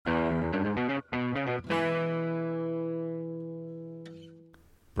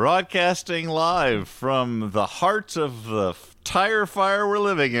Broadcasting live from the heart of the tire fire we're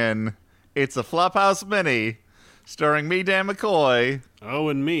living in, it's a Flophouse Mini, starring me, Dan McCoy. Oh,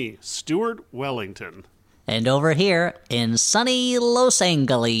 and me, Stuart Wellington. And over here, in sunny Los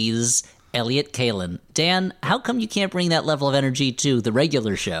Angeles, Elliott Kalin. Dan, how come you can't bring that level of energy to the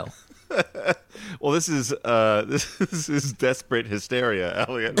regular show? Well, this is desperate hysteria,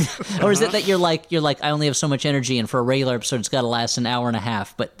 Elliott. Or is it that you're like, I only have so much energy, and for a regular episode, it's got to last an hour and a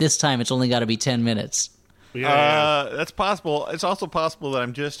half, but this time it's only got to be 10 minutes? That's possible. It's also possible that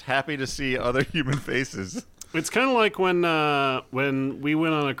I'm just happy to see other human faces. It's kind of like when we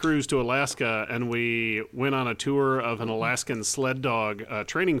went on a cruise to Alaska and we went on a tour of an Alaskan sled dog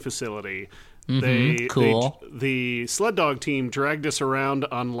training facility. Cool. The sled dog team dragged us around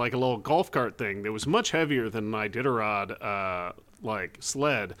on like a little golf cart thing that was much heavier than an Iditarod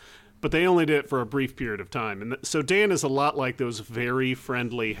sled, but they only did it for a brief period of time. And so Dan is a lot like those very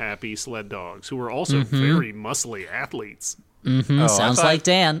friendly, happy sled dogs who are also very muscly athletes. Oh, sounds like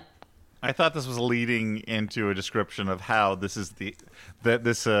Dan. I thought this was leading into a description of how this is being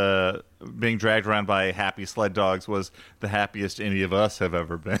dragged around by happy sled dogs was the happiest any of us have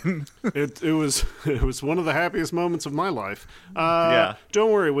ever been. It was one of the happiest moments of my life. Yeah.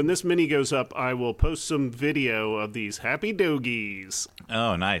 Don't worry, when this mini goes up, I will post some video of these happy dogies.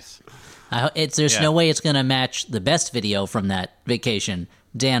 Oh, nice. There's no way it's going to match the best video from that vacation.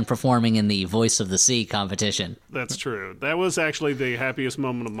 Dan performing in the Voice of the Sea competition. That's true. That was actually the happiest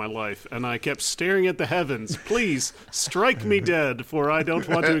moment of my life, and I kept staring at the heavens. Please, strike me dead, for I don't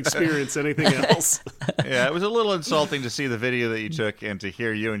want to experience anything else. Yeah, it was a little insulting to see the video that you took and to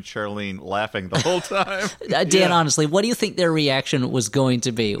hear you and Charlene laughing the whole time. Dan, honestly, what do you think their reaction was going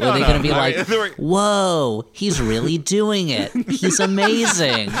to be? Were they going to be whoa, he's really doing it. He's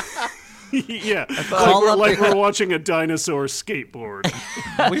amazing. Yeah, we're watching a dinosaur skateboard.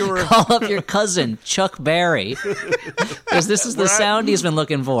 Call up your cousin, Chuck Berry, because this is the sound he's been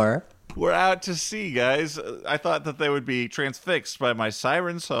looking for. We're out to sea, guys. I thought that they would be transfixed by my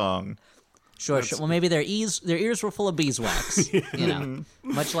siren song. Sure. Well, maybe their ears were full of beeswax,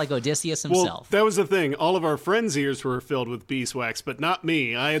 much like Odysseus himself. Well, that was the thing. All of our friends' ears were filled with beeswax, but not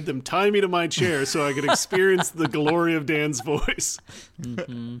me. I had them tie me to my chair so I could experience the glory of Dan's voice.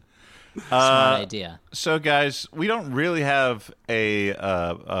 Mm-hmm. Smart idea. So, guys, we don't really have a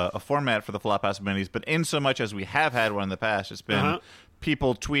format for the Flophouse Minis, but in so much as we have had one in the past, it's been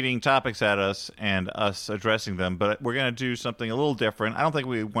people tweeting topics at us and us addressing them. But we're going to do something a little different. I don't think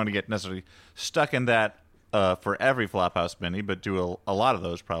we want to get necessarily stuck in that for every Flophouse Mini, but do a lot of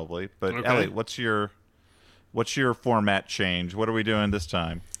those probably. But Elliott, what's your format change? What are we doing this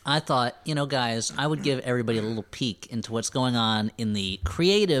time? I thought, guys, I would give everybody a little peek into what's going on in the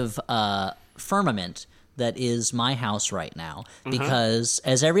creative firmament that is my house right now. Because,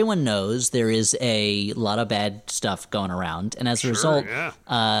 as everyone knows, there is a lot of bad stuff going around. And as a result,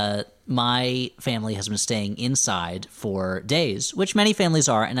 my family has been staying inside for days, which many families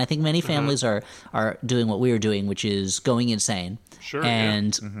are. And I think many families are doing what we are doing, which is going insane. Sure.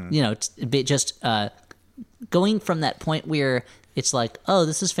 And, going from that point where it's like, oh,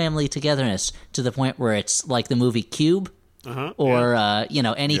 this is family togetherness, to the point where it's like the movie Cube, or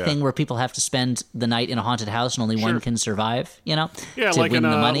anything where people have to spend the night in a haunted house and only one can survive. To win the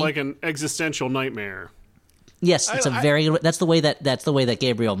money. Like an existential nightmare. Yes, it's that's the way that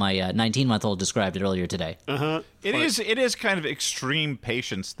Gabriel, my 19-month-old, described it earlier today. It is kind of extreme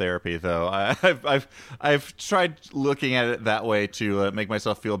patience therapy, though. I've tried looking at it that way to make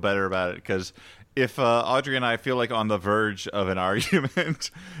myself feel better about it, because if Audrey and I feel like on the verge of an argument,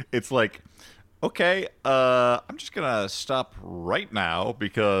 it's like, okay, I'm just going to stop right now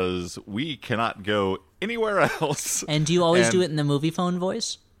because we cannot go anywhere else. And do you always do it in the movie phone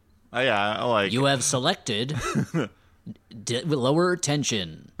voice? Yeah, you have selected lower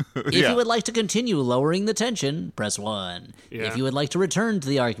tension. If you would like to continue lowering the tension, press 1. Yeah. If you would like to return to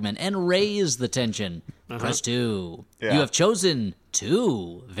the argument and raise the tension, press 2. You have chosen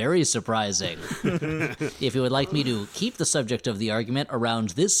 2. Very surprising. If you would like me to keep the subject of the argument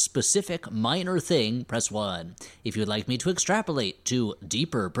around this specific minor thing, press 1. If you would like me to extrapolate to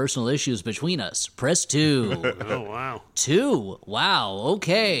deeper personal issues between us, press 2. Oh, wow. 2. Wow,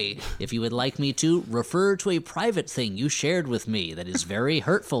 okay. If you would like me to refer to a private thing you shared with me that is very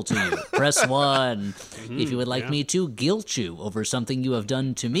hurtful to you, press 1. If you would like me to guilt you over something you have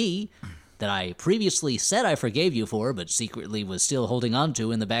done to me, that I previously said I forgave you for, but secretly was still holding on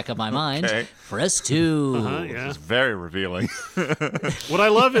to in the back of my mind. Press 2. This is very revealing. What I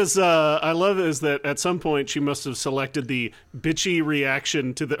love is that at some point she must have selected the bitchy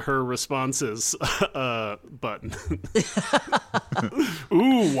reaction to her responses button.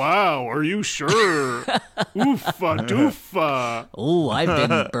 Ooh, wow, are you sure? Oofa doofa. Ooh, I've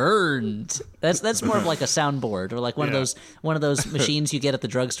been burned. That's more of like a soundboard, or like one of those machines you get at the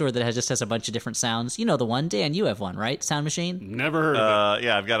drugstore that just has a bunch of different sounds. You know the one, Dan. You have one, right? Sound machine. Never heard of it.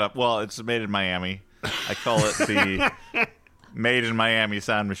 Yeah, I've got it's made in Miami. I call it the Made in Miami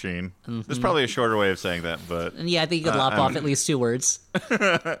sound machine. There's probably a shorter way of saying that, but yeah, I think you could lop off at least 2 words.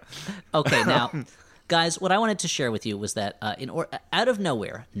 Okay, now, guys, what I wanted to share with you was that out of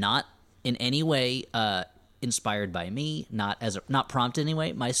nowhere, not in any way inspired by me, not prompted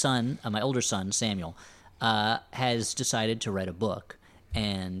anyway, my older son Samuel, has decided to write a book.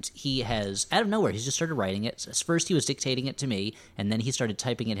 And he has, out of nowhere, he's just started writing it. First, he was dictating it to me, and then he started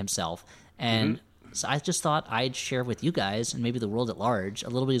typing it himself. And so I just thought I'd share with you guys, and maybe the world at large, a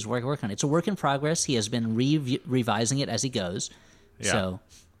little bit of his work on it. It's a work in progress. He has been revising it as he goes. Yeah. So,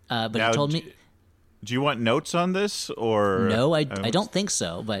 but now, he told me... Do you want notes on this, or no? I don't think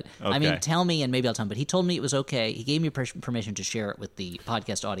so. But okay. I mean, tell me, and maybe I'll tell him. But he told me it was okay. He gave me permission to share it with the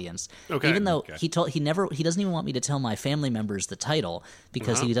podcast audience. Okay. Even though he doesn't even want me to tell my family members the title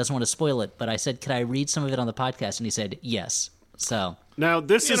because he doesn't want to spoil it. But I said, could I read some of it on the podcast? And he said yes. So now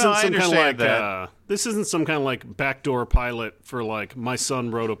this isn't some kind of like backdoor pilot for like my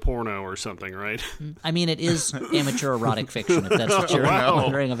son wrote a porno or something, right? I mean, it is amateur erotic fiction, if that's what you're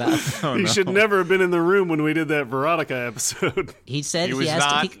wondering about. He should never have been in the room when we did that Veronica episode. He said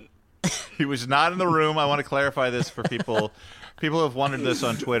he was not in the room. I want to clarify this for people. People have wondered this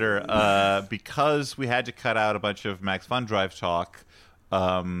on Twitter because we had to cut out a bunch of Max Fun Drive talk.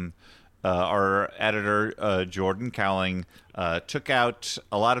 Our editor, Jordan Cowling, took out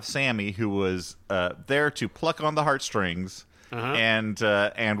a lot of Sammy, who was there to pluck on the heartstrings. And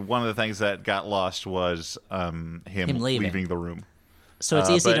one of the things that got lost was him leaving the room. So it's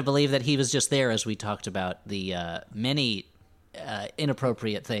easy to believe that he was just there as we talked about the many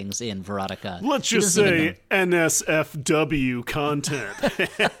inappropriate things in Veronica. Let's just say NSFW content.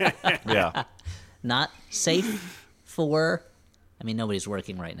 Yeah. Not safe for... I mean, nobody's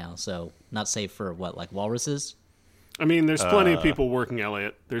working right now, so not safe for what, like walruses? I mean, there's plenty of people working,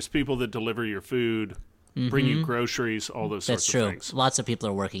 Elliott. There's people that deliver your food, bring you groceries, all those sorts of things. That's true. Lots of people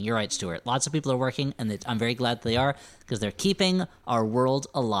are working. You're right, Stuart. Lots of people are working, and I'm very glad they are, because they're keeping our world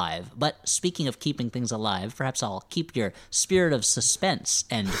alive. But speaking of keeping things alive, perhaps I'll keep your spirit of suspense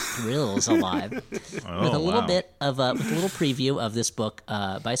and thrills alive with a little bit of with a little preview of this book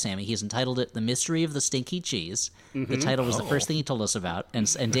by Sammy. He's entitled it "The Mystery of the Stinky Cheese." The title was the first thing he told us about.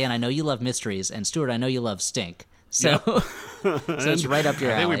 And Dan, I know you love mysteries, and Stuart, I know you love stink. So, so it's right up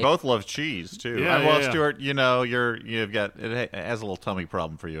your alley. I think we both love cheese too. Yeah, Stuart, you've got it has a little tummy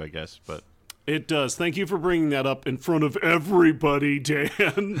problem for you, I guess, but it does. Thank you for bringing that up in front of everybody,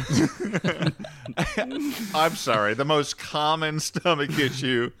 Dan. I'm sorry. The most common stomach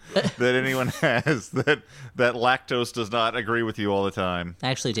issue that anyone has that lactose does not agree with you all the time.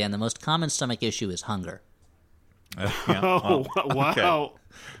 Actually, Dan, the most common stomach issue is hunger. Wow. Okay.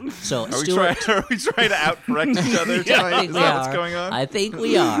 So, are we trying to out-correct each other? Is that what's going on? I think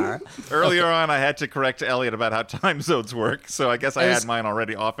we are. Earlier on, I had to correct Elliott about how time zones work, so I guess I had mine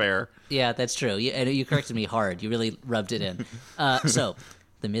already off-air. Yeah, that's true. You corrected me hard. You really rubbed it in. So,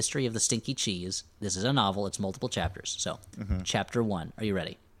 The Mystery of the Stinky Cheese. This is a novel. It's multiple chapters. So, Chapter 1. Are you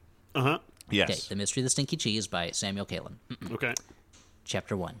ready? Uh-huh. Yes. Okay, The Mystery of the Stinky Cheese by Samuel Kalin. Okay.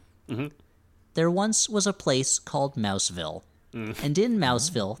 Chapter 1. There once was a place called Mouseville. And in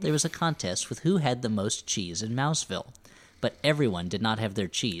Mouseville, there was a contest with who had the most cheese in Mouseville. But everyone did not have their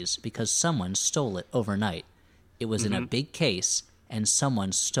cheese because someone stole it overnight. It was in a big case, and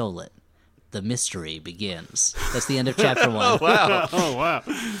someone stole it. The mystery begins. That's the end of chapter 1. Oh, wow. Oh, wow.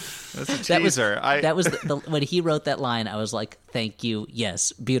 That's a teaser. That was when he wrote that line, I was like, thank you.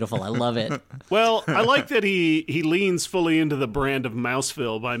 Yes, beautiful. I love it. Well, I like that he leans fully into the brand of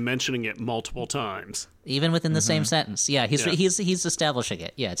Mouseville by mentioning it multiple times. Even within the same sentence. Yeah, he's establishing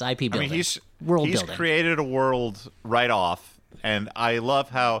it. Yeah, it's IP building. I mean, he's building. Created a world right off, and I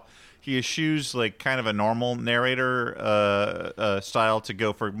love how he eschews like kind of a normal narrator style to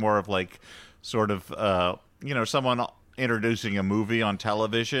go for more of like sort of someone introducing a movie on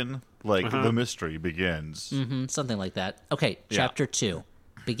television, like the mystery begins. Something like that. Okay, chapter 2,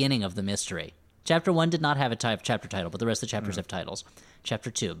 beginning of the mystery. Chapter 1 did not have a chapter title, but the rest of the chapters have titles.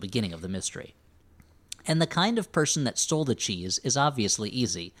 Chapter 2, beginning of the mystery. And the kind of person that stole the cheese is obviously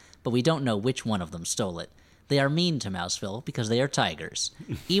easy, but we don't know which one of them stole it. They are mean to Mouseville because they are tigers.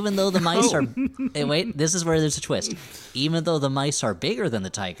 Even though the mice are... Hey, wait, this is where there's a twist. Even though the mice are bigger than the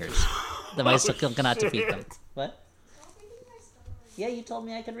tigers, the mice cannot defeat them. What? Yeah, you told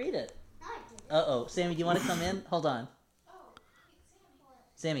me I could read it. Uh-oh. Sammy, do you want to come in? Hold on.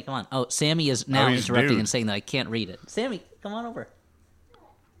 Sammy, come on. Oh, Sammy is now interrupting and saying that I can't read it. Sammy, come on over.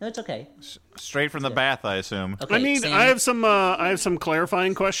 No, it's okay. Straight from the bath, I assume. Okay, I have some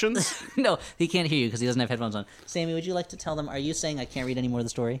clarifying questions. No, he can't hear you because he doesn't have headphones on. Sammy, would you like to tell them? Are you saying I can't read any more of the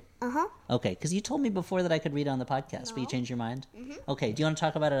story? Uh-huh. Okay, because you told me before that I could read it on the podcast, but you changed your mind. Okay, do you want to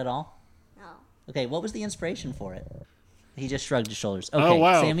talk about it at all? No. Okay, what was the inspiration for it? He just shrugged his shoulders. Okay, Oh,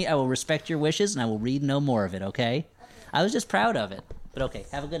 wow. Sammy, I will respect your wishes and I will read no more of it. Okay? I was just proud of it. But okay,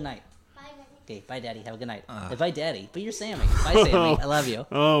 have a good night. Bye, Daddy. Okay, bye, Daddy. Have a good night. Bye, Daddy. But you're Sammy. Bye, Sammy. I love you.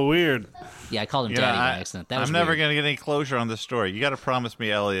 Oh, weird. Yeah, I called him Daddy by accident. That was I'm never weird. going to get any closure on this story. You got to promise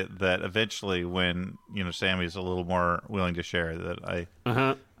me, Elliott, that eventually, when Sammy's a little more willing to share, that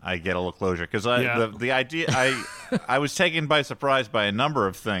I get a little closure, because the idea I was taken by surprise by a number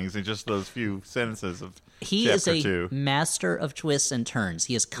of things in just those few sentences of He is chapter a 2. master of twists and turns.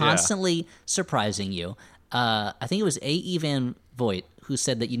 He is constantly surprising you. I think it was A.E. Van Voigt who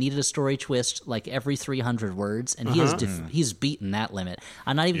said that you needed a story twist like every 300 words, and he's beaten that limit.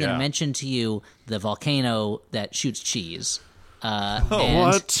 I'm not even going to mention to you the volcano that shoots cheese.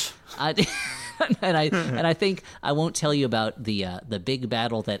 What? And I think I won't tell you about the big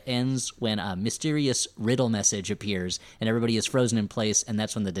battle that ends when a mysterious riddle message appears and everybody is frozen in place, and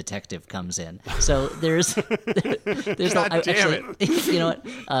that's when the detective comes in. So there's God damn it. You know what?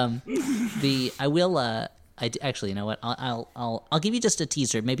 I will. Actually, you know what? I'll give you just a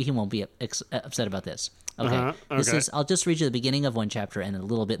teaser. Maybe he won't be upset about this. Okay. Okay. I'll just read you the beginning of one chapter and a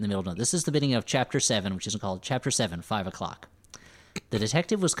little bit in the middle. This is the beginning of chapter 7, which is called Chapter 7, 5 o'clock. The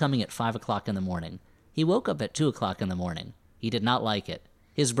detective was coming at 5 o'clock in the morning. He woke up at 2 o'clock in the morning. He did not like it.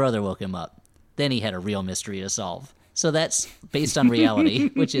 His brother woke him up. Then he had a real mystery to solve. So that's based on reality,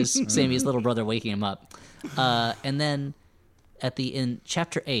 which is Sammy's little brother waking him up. And then in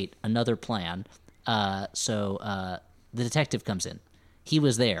chapter 8, another plan. The detective comes in. He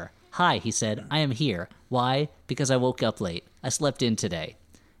was there. Hi, he said. I am here. Why? Because I woke up late. I slept in today.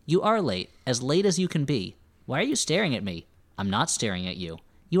 You are late as you can be. Why are you staring at me? I'm not staring at you.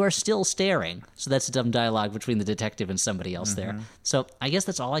 You are still staring. So that's a dumb dialogue between the detective and somebody else there. So I guess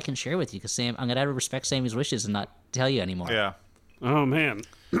that's all I can share with you, because Sam, I'm going to respect Sammy's wishes and not tell you anymore. Yeah. Oh, man.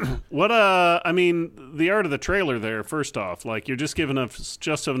 I mean, the art of the trailer there, first off, like, you're just giving us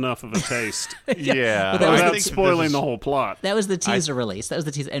just enough of a taste. Yeah. Well, Without spoiling the whole plot. That was the teaser release. That was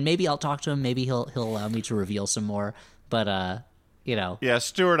the teaser. And maybe I'll talk to him. Maybe he'll allow me to reveal some more. But, Yeah,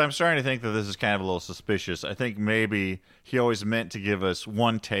 Stuart, I'm starting to think that this is kind of a little suspicious. I think maybe he always meant to give us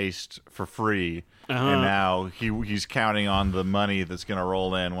one taste for free, and now he's counting on the money that's going to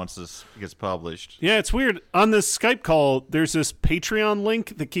roll in once this gets published. Yeah, it's weird. On this Skype call, there's this Patreon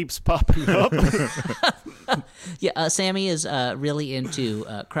link that keeps popping up. Yeah, Sammy is really into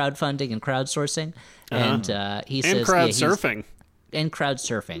crowdfunding and crowdsourcing, and he says crowd surfing. And crowd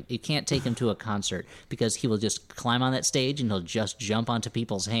surfing. You can't take him to a concert because he will just climb on that stage and he'll just jump onto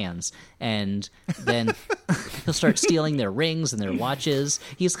people's hands, and then he'll start stealing their rings and their watches.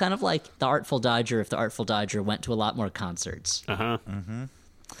 He's kind of like the Artful Dodger if the Artful Dodger went to a lot more concerts.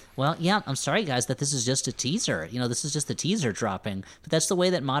 Well, yeah, I'm sorry, guys, that this is just a teaser. This is just the teaser dropping. But that's the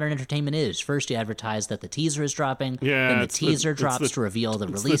way that modern entertainment is. First, you advertise that the teaser is dropping. Then the teaser drops to reveal the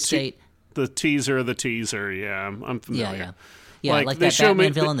release date. The teaser of the teaser, yeah. I'm familiar. Yeah. Yeah, like they that show Batman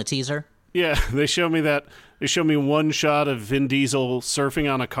me villain, the teaser. Yeah, they show me one shot of Vin Diesel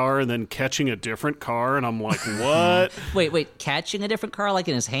surfing on a car and then catching a different car, and I'm like, what? Wait, catching a different car like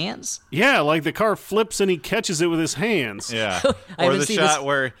in his hands? Yeah, like the car flips and he catches it with his hands. Yeah. I Or haven't the seen shot this-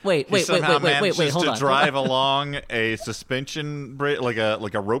 where Wait, he somehow manages hold to on. drive along a suspension bridge, like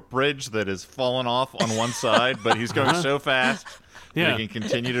a rope bridge that has fallen off on one side, but he's going so fast that he can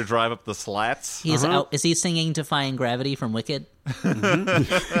continue to drive up the slats. He's out. Is he singing "Defying Gravity" from Wicked?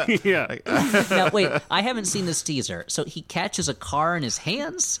 Yeah. Now, wait, I haven't seen this teaser. So he catches a car in his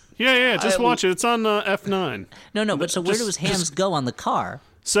hands? Yeah, just watch it. It's on F9. No, but so where do his hands go on the car?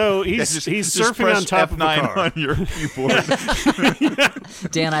 So he's Just surfing press on top F9 of the car. on your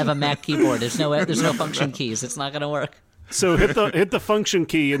keyboard. Dan, I have a Mac keyboard. There's no function keys. It's not going to work. So hit the function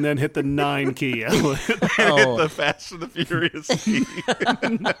key and then hit the 9 key, Elliott. Oh. The Fast and the Furious key.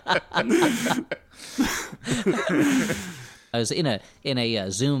 I was in a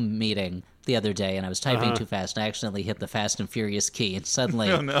Zoom meeting the other day, and I was typing too fast, and I accidentally hit the Fast and Furious key, and suddenly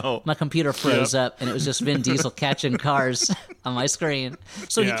my computer froze up, and it was just Vin Diesel catching cars on my screen.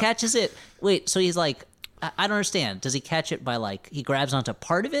 So he catches it. Wait, so he's like, I don't understand. Does he catch it by, like, he grabs onto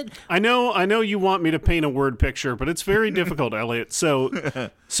part of it? I know you want me to paint a word picture, but it's very difficult, Elliot. So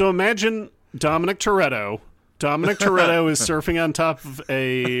imagine Dominic Toretto. Dominic Toretto is surfing on top of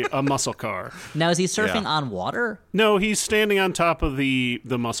a muscle car. Now, is he surfing on water? No, he's standing on top of the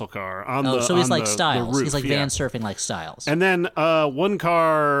muscle car. So he's like Styles. The roof, he's like van surfing like Styles. And then one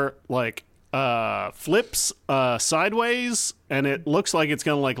car like flips sideways, and it looks like it's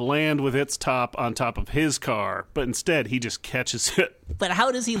going to like land with its top on top of his car, but instead he just catches it. But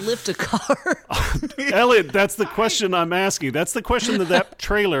how does he lift a car? Elliot, that's the question I'm asking. That's the question that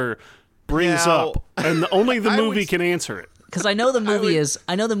trailer brings up, and only the movie can answer it. Because I know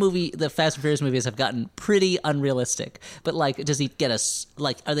the Fast and Furious movies have gotten pretty unrealistic. But, like, does he get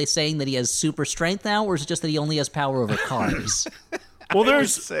are they saying that he has super strength now, or is it just that he only has power over cars? Well, I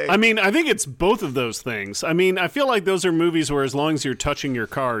think it's both of those things. I mean, I feel like those are movies where as long as you're touching your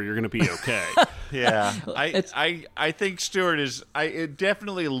car, you're going to be okay. Yeah. I think Stuart is, it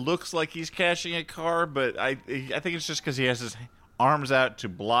definitely looks like he's catching a car, but I think it's just because he has his arms out to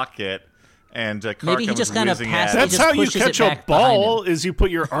block it. And a car maybe he just kind of passes. That's how you catch a ball, is you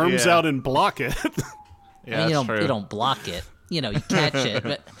put your arms out and block it. Yeah, I mean, you don't block it. You catch it.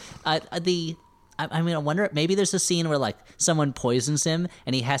 But I wonder, maybe there's a scene where, like, someone poisons him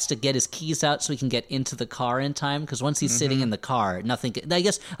and he has to get his keys out so he can get into the car in time, because once he's sitting in the car, I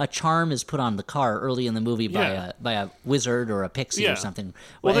guess a charm is put on the car early in the movie by a wizard or a pixie or something.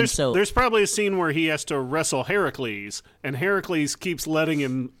 Well, there's probably a scene where he has to wrestle Heracles, and Heracles keeps letting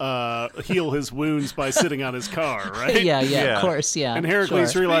him heal his wounds by sitting on his car, right? Yeah, of course, yeah. And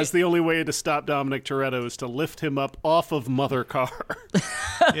Heracles realized the only way to stop Dominic Toretto is to lift him up off of Mother Car.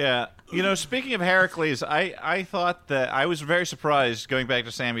 Yeah. Speaking of Heracles, I thought that I was very surprised, going back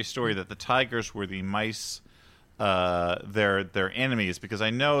to Sammy's story, that the tigers were the mice, their enemies, because I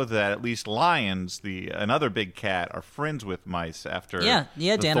know that at least lions, another big cat, are friends with mice after Dan.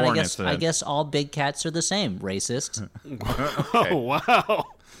 Incident. I guess all big cats are the same. Racist. Oh wow!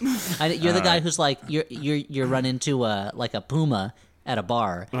 You're the guy who's like you run into like a puma at a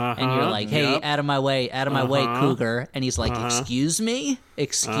bar, and you're like, hey, out of my way, cougar. And he's like, excuse me?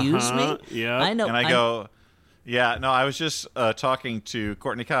 Yeah. I know. And I go, yeah, no, I was just talking to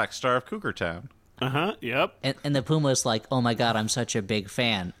Courtney Cox, star of Cougar Town. Yep. And the puma's like, oh my God, I'm such a big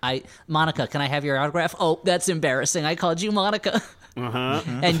fan. Monica, can I have your autograph? Oh, that's embarrassing. I called you Monica.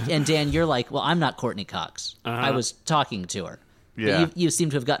 And Dan, you're like, well, I'm not Courtney Cox. I was talking to her. Yeah. You seem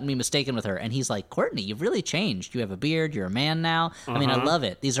to have gotten me mistaken with her. And he's like, Courtney, you've really changed. You have a beard. You're a man now. I mean, I love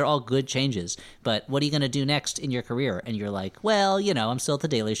it. These are all good changes. But what are you going to do next in your career? And you're like, well, I'm still at The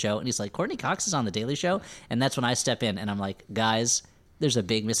Daily Show. And he's like, Courtney Cox is on The Daily Show? And that's when I step in and I'm like, guys, there's a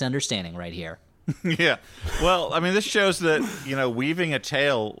big misunderstanding right here. Yeah. Well, I mean, this shows that, weaving a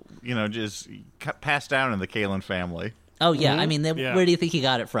tale, just passed down in the Kalin family. Oh, yeah. I mean, where do you think he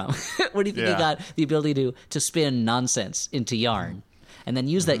got it from? Where do you think he got the ability to spin nonsense into yarn and then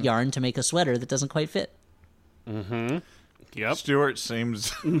use that yarn to make a sweater that doesn't quite fit? Yep. Stuart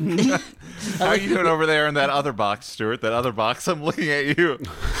seems... How are you doing over there in that other box, Stuart? That other box? I'm looking at you.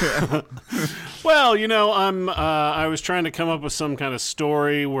 Well, I was trying to come up with some kind of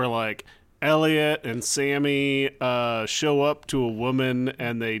story where, like, Elliott and Sammy show up to a woman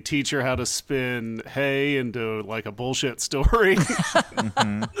and they teach her how to spin hay into like a bullshit story.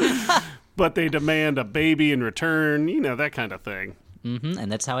 But they demand a baby in return, that kind of thing.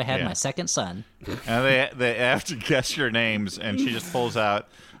 And that's how I had my second son. And they have to guess your names, and she just pulls out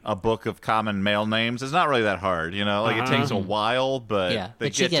a book of common male names. It's not really that hard, it takes a while, but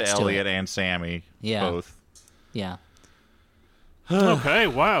they get to Elliott and Sammy both. Yeah. Okay,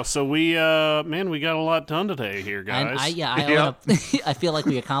 wow. So we got a lot done today here, guys. I feel like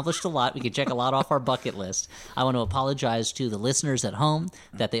we accomplished a lot. We could check a lot off our bucket list. I want to apologize to the listeners at home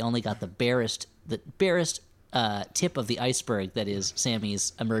that they only got the barest tip of the iceberg that is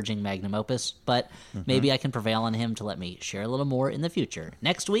Sammy's emerging magnum opus, but maybe I can prevail on him to let me share a little more in the future.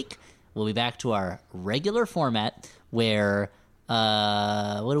 Next week, we'll be back to our regular format where,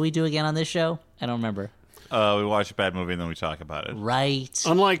 what do we do again on this show? I don't remember. We watch a bad movie and then we talk about it. Right.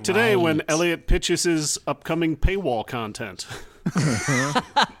 Unlike today when Elliott pitches his upcoming paywall content.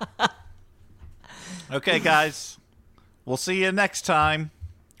 Okay, guys. We'll see you next time.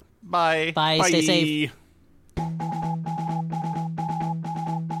 Bye. Bye. Bye. Stay safe.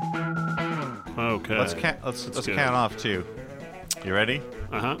 Okay. Let's count off too. You ready?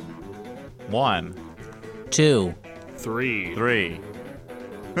 1, 2, 3,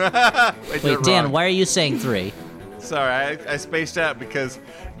 Wait, Dan, why are you saying 3? Sorry, I spaced out because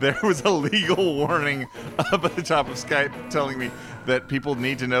there was a legal warning up at the top of Skype telling me that people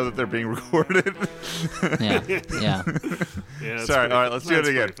need to know that they're being recorded. Yeah. Yeah, Sorry, all right, let's do it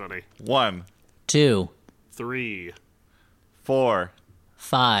again. Funny. 1, 2, 3, 4,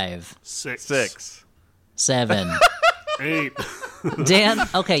 5, 6, 7. 8. Dan,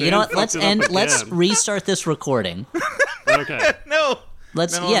 okay, you know what? fucked it up Let's again. restart this recording. Okay. No.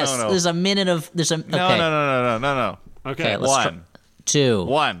 Let's No. There's a minute of okay. No. Okay. let's 1, 2.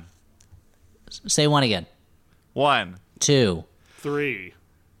 1, Say 1 again. 1, 2, 3,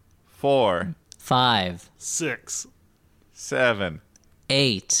 4, 5, 6, 7.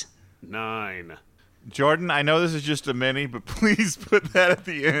 8. 9. Jordan, I know this is just a mini, but please put that at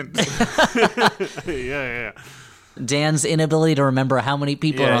the end. Yeah. Dan's inability to remember how many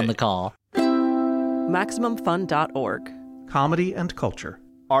people are on the call. MaximumFun.org. Comedy and culture.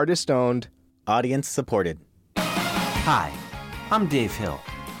 Artist-owned, audience-supported. Hi, I'm Dave Hill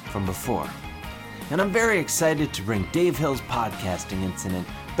from before, and I'm very excited to bring Dave Hill's podcasting incident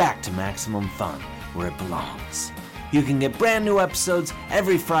back to Maximum Fun, where it belongs. You can get brand new episodes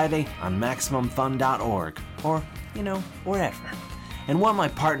every Friday on MaximumFun.org, or, wherever. And while my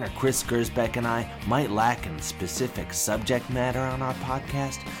partner Chris Gersbeck and I might lack in specific subject matter on our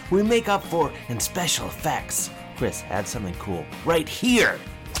podcast, we make up for in special effects. Chris, add something cool right here.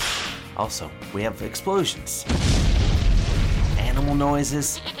 Also, we have explosions, animal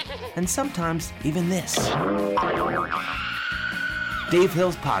noises, and sometimes even this. Dave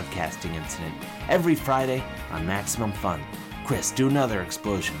Hill's podcasting incident every Friday on Maximum Fun. Chris, do another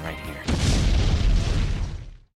explosion right here.